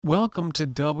Welcome to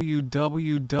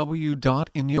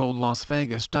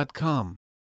www.inyolasvegas.com.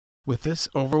 With this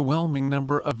overwhelming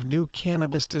number of new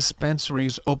cannabis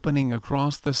dispensaries opening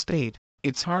across the state,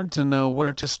 it's hard to know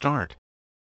where to start.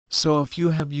 So if you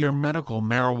have your medical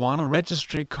marijuana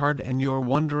registry card and you're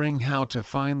wondering how to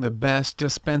find the best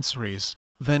dispensaries,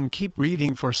 then keep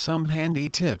reading for some handy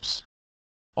tips.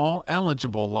 All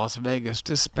eligible Las Vegas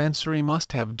dispensary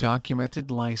must have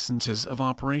documented licenses of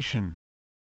operation.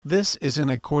 This is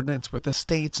in accordance with the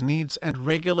state's needs and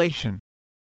regulation.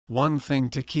 One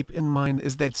thing to keep in mind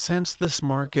is that since this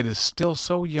market is still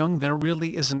so young, there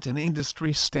really isn't an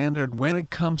industry standard when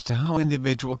it comes to how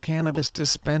individual cannabis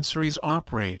dispensaries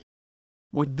operate.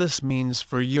 What this means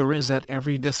for you is that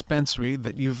every dispensary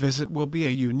that you visit will be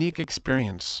a unique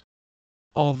experience.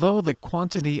 Although the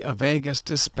quantity of Vegas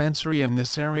dispensary in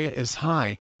this area is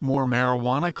high, more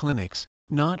marijuana clinics,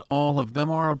 not all of them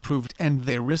are approved and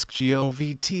they risk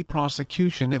GOVT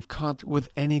prosecution if caught with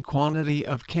any quantity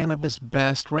of cannabis.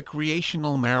 Best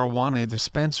recreational marijuana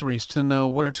dispensaries to know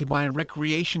where to buy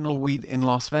recreational weed in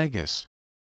Las Vegas.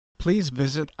 Please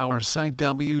visit our site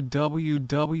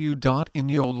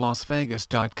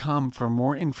www.inyolasvegas.com for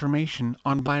more information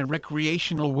on buy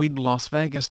recreational weed Las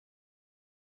Vegas.